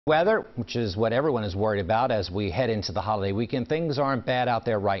Weather, which is what everyone is worried about as we head into the holiday weekend. Things aren't bad out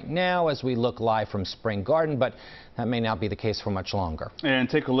there right now as we look live from Spring Garden, but that may not be the case for much longer. And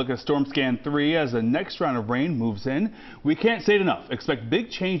take a look at Storm Scan 3 as the next round of rain moves in. We can't say it enough. Expect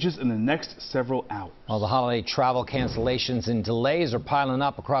big changes in the next several hours. Well, the holiday travel cancellations and delays are piling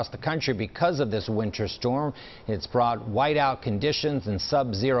up across the country because of this winter storm. It's brought whiteout conditions and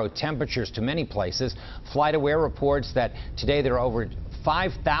sub-zero temperatures to many places. FlightAware reports that today there are over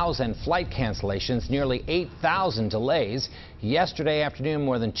 5,000 flight cancellations, nearly 8,000 delays. Yesterday afternoon,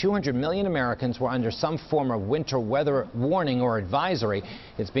 more than 200 million Americans were under some form of winter weather warning or advisory.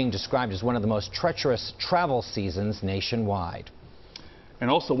 It's being described as one of the most treacherous travel seasons nationwide. And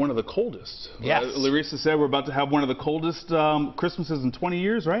also one of the coldest. Yes. Llarisa said we're about to have one of the coldest Christmases in 20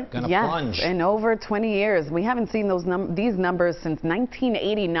 years, right? Gonna yes, plunge. in over 20 years. We haven't seen these numbers since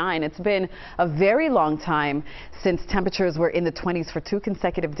 1989. It's been a very long time since temperatures were in the 20s for 2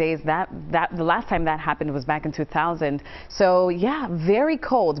 consecutive days. The last time that happened was back in 2000. So yeah, very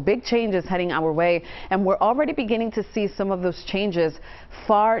cold. Big changes heading our way, and we're already beginning to see some of those changes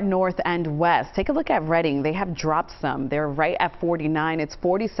far north and west. Take a look at Reading. They have dropped some. They're right at 49. It's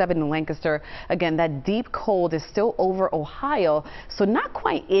 47 in Lancaster. Again, that deep cold is still over Ohio, so not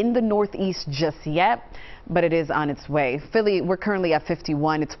quite in the northeast just yet, but it is on its way. Philly, we're currently at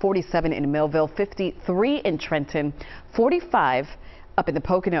 51. It's 47 in Millville, 53 in Trenton, 45 up in the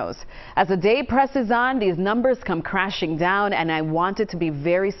Poconos. As the day presses on, these numbers come crashing down, and I wanted to be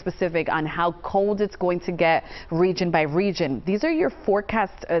very specific on how cold it's going to get region by region. These are your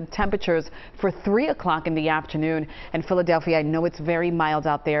forecast temperatures for 3 o'clock in the afternoon. In Philadelphia, I know it's very mild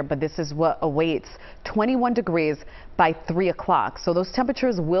out there, but this is what awaits. 21 degrees by 3 o'clock. So those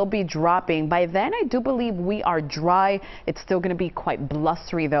temperatures will be dropping. By then, I do believe we are dry. It's still going to be quite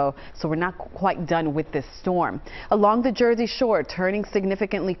blustery, though, so we're not quite done with this storm. Along the Jersey Shore, turning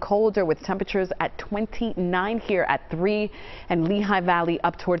significantly colder with temperatures at 29 here at 3, and Lehigh Valley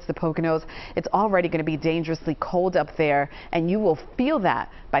up towards the Poconos. It's already going to be dangerously cold up there, and you will feel that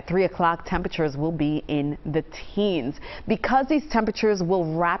by 3 o'clock. Temperatures will be in the teens. Because these temperatures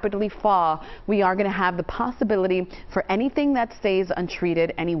will rapidly fall, we are going to have the possibility for anything that stays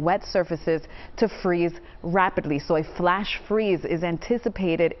untreated, any wet surfaces, to freeze rapidly. So a flash freeze is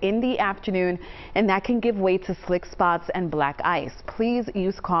anticipated in the afternoon, and that can give way to slick spots and black ice. Please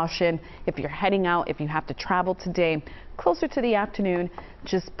use caution if you're heading out, if you have to travel today closer to the afternoon.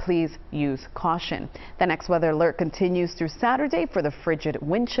 Just please use caution. The next weather alert continues through Saturday for the frigid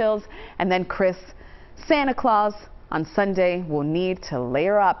wind chills, and then Chris, Santa Claus on Sunday will need to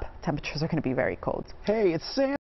layer up. Temperatures are going to be very cold. Hey, it's Santa.